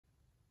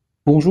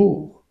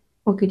Bonjour.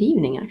 Well, good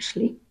evening,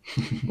 actually.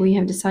 We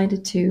have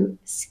decided to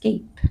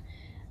escape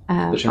The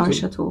our chateau.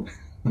 chateau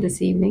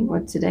this evening,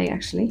 or today,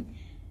 actually.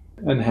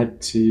 And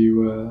head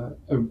to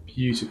a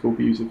beautiful,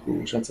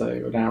 beautiful chateau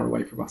an hour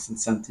away from us in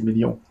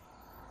Saint-Emilion,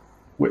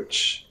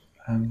 which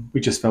we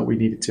just felt we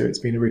needed to. It's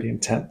been a really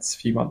intense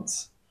few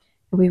months.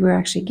 We were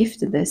actually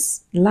gifted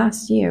this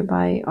last year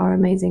by our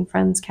amazing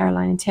friends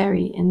Caroline and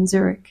Terry in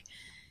Zurich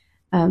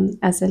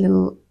as a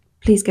little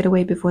please get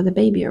away before the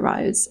baby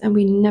arrives. And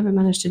we never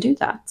managed to do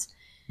that.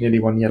 Nearly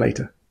 1 year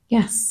later.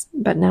 Yes,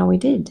 but now we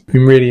did.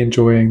 Been really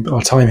enjoying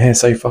our time here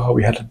so far.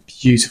 We had a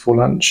beautiful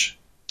lunch.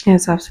 It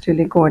was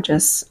absolutely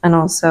gorgeous. And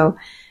also,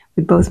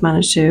 we both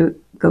managed to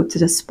go to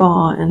the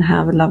spa and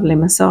have a lovely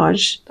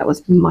massage. That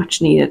was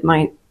much needed.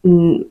 My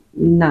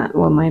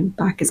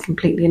back is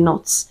completely in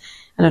knots.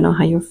 I don't know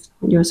how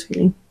yours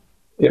feeling.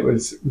 It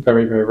was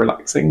very, very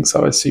relaxing.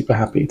 So I was super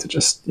happy to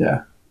just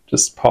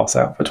pass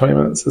out for 20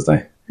 minutes as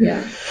they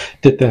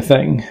did their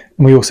thing.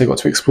 And we also got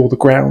to explore the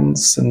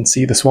grounds and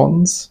see the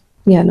swans.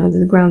 Yeah, no,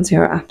 the grounds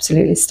here are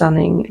absolutely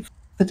stunning.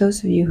 For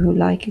those of you who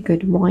like a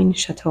good wine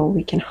chateau,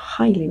 we can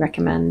highly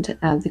recommend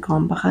the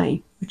Grand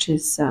Bareil, which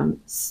is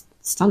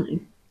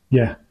stunning.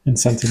 Yeah, in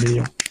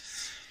Saint-Emilion.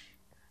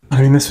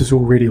 I mean, this was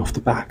all really off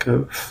the back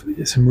of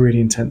some really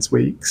intense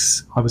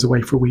weeks. I was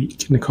away for a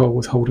week. Nicole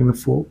was holding the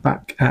fort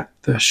back at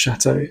the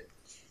chateau.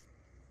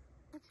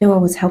 Noah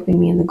was helping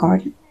me in the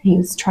garden. He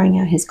was trying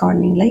out his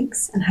gardening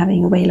legs and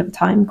having a whale of a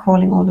time,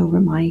 crawling all over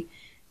my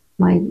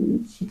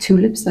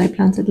tulips that I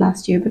planted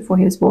last year before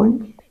he was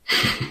born.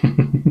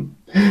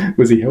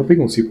 Was he helping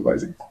or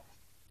supervising?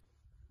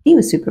 He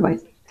was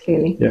supervising,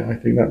 clearly. Yeah, I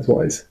think that's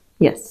wise.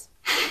 Yes.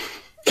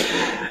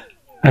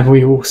 And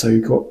we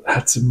also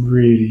had some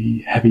really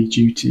heavy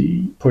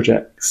duty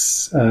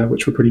projects,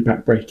 which were pretty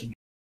backbreaking.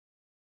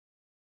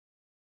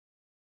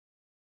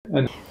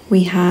 And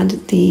we had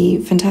the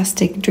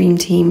fantastic dream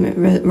team,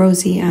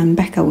 Rosie and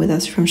Becca, with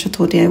us from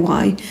Chateau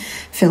DIY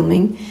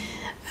filming.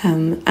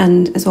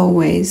 And as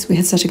always, we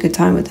had such a good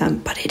time with them.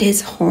 But it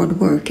is hard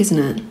work, isn't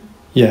it?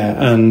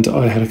 Yeah, and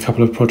I had a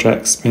couple of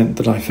projects meant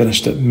that I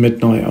finished at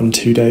midnight on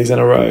 2 days in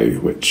a row,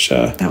 which...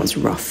 that was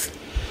rough.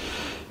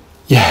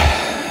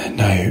 Yeah,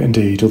 no,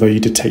 indeed. Although you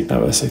did take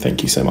notice, so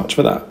thank you so much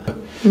for that.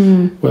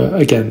 Well,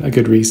 again, a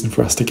good reason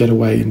for us to get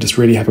away and just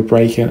really have a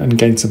break and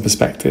gain some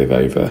perspective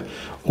over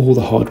all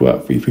the hard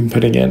work we've been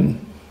putting in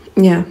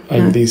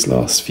over these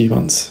last few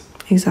months.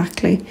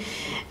 Exactly.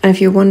 And if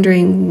you're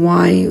wondering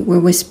why we're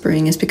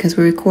whispering, it's because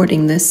we're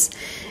recording this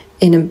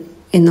in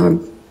our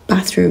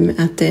bathroom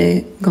at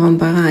the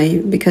Grand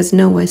Bareil because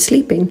Noah is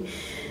sleeping.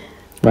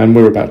 And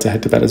we're about to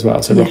head to bed as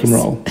well, so rock and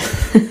roll.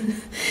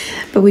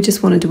 But we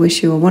just wanted to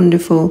wish you a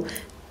wonderful,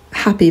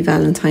 happy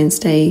Valentine's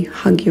Day.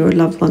 Hug your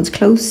loved ones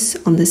close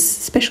on this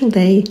special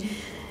day.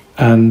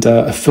 And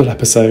a full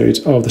episode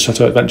of the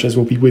Chateau Adventures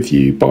will be with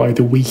you by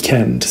the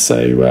weekend.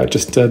 So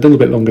just a little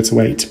bit longer to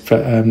wait.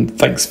 But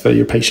thanks for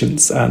your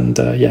patience. And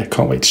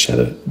can't wait to share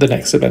the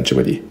next adventure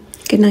with you.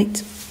 Good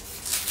night.